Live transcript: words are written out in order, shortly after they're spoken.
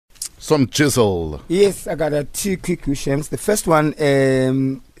some jizzle. Yes, I got two quick Shems. The first one,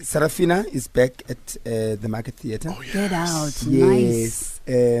 Sarafina is back at the Market Theatre. Oh, yes. Get out. Yes.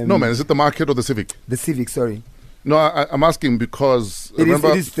 Nice. No, man, is it the Market or the Civic? The Civic, sorry. No, I'm asking because It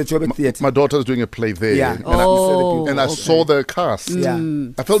is the Joburg Theatre. My daughter's doing a play there. Yeah. And I saw the cast. Yeah.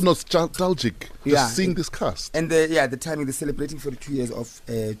 I felt nostalgic just seeing this cast. And the timing, they're celebrating 42 years of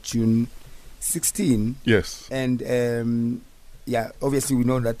June 16. Yes. And obviously we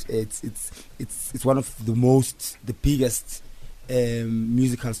know that it's one of the biggest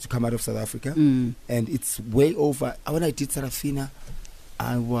musicals to come out of South Africa. And it's way over. When I did Sarafina,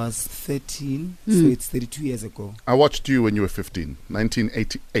 I was 13, so it's 32 years ago. I watched you when you were 15,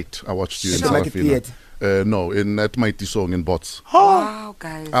 1988. I watched you in the Market Theatre. No, at Mighty Song in Bots. Wow,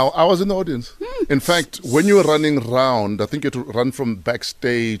 guys. I was in the audience. In fact, when you were running round, I think you had to run from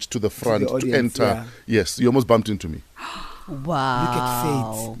backstage to the front to enter. Yeah. Yes, you almost bumped into me. Wow. Look at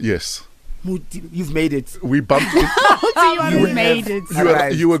fate. Yes. You've made it. We bumped into You made it.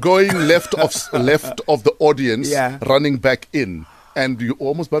 You were going left of the audience, running back in. And you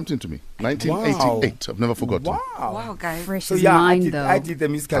almost bumped into me. 1988. I've never forgotten. Wow, guys. Fresh so as mine, though. I did the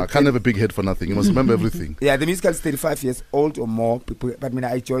musical. I can't have a big head for nothing. You must remember everything. Yeah, the musical is 35 years old or more. But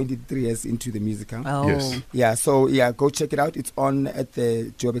I joined it 3 years into the musical. Oh. Yes. Yeah, so go check it out. It's on at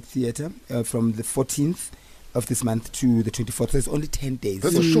the Joburg Theatre from the 14th of this month to the 24th. So it's only 10 days.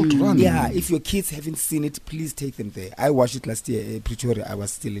 That's a short run. Yeah, if your kids haven't seen it, please take them there. I watched it last year in Pretoria. I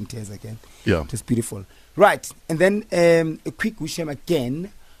was still in tears again. Yeah. It was beautiful. Right, and then a quick Wisham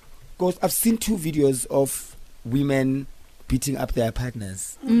again, because I've seen 2 videos of women beating up their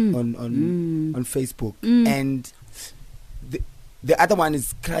partners on Facebook, and the other one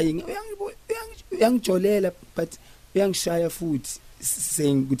is crying, young Jolela, but young Shaya food,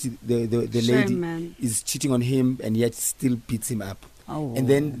 saying the lady is cheating on him and yet still beats him up. Oh. And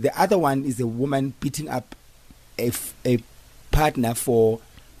then the other one is a woman beating up a partner for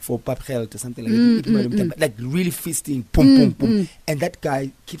pap health or something like that. Like really feasting, boom. And that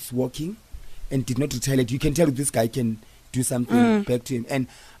guy keeps walking and did not retaliate. You can tell this guy can do something back to him. And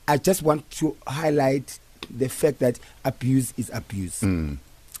I just want to highlight the fact that abuse is abuse.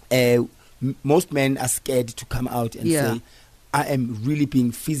 Most men are scared to come out and say, I am really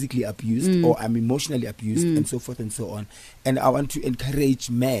being physically abused or I'm emotionally abused and so forth and so on. And I want to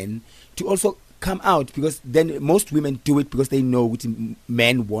encourage men to also come out, because then most women do it because they know which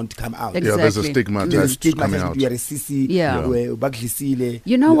men won't come out. Exactly. Yeah, there's a stigma attached to coming out. You are a sissy.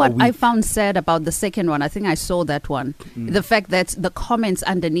 You know what I found sad about the second one? I think I saw that one. The fact that the comments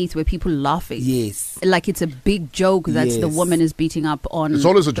underneath were people laughing. Yes. Like it's a big joke that the woman is beating up on. It's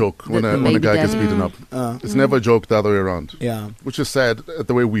always a joke when a guy gets beaten up. It's never a joke the other way around. Yeah. Which is sad,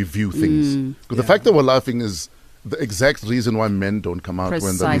 the way we view things. Because the fact that we're laughing is the exact reason why men don't come out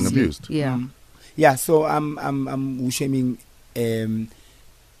when they're being abused. Yeah. Yeah, so I'm shaming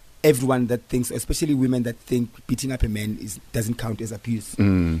everyone that thinks, especially women that think beating up a man doesn't count as abuse,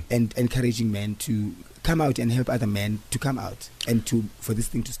 and encouraging men to come out and help other men to come out and for this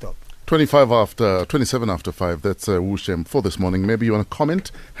thing to stop. 27 after 5. That's Shem for this morning. Maybe you want to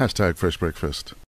comment? #Fresh Breakfast.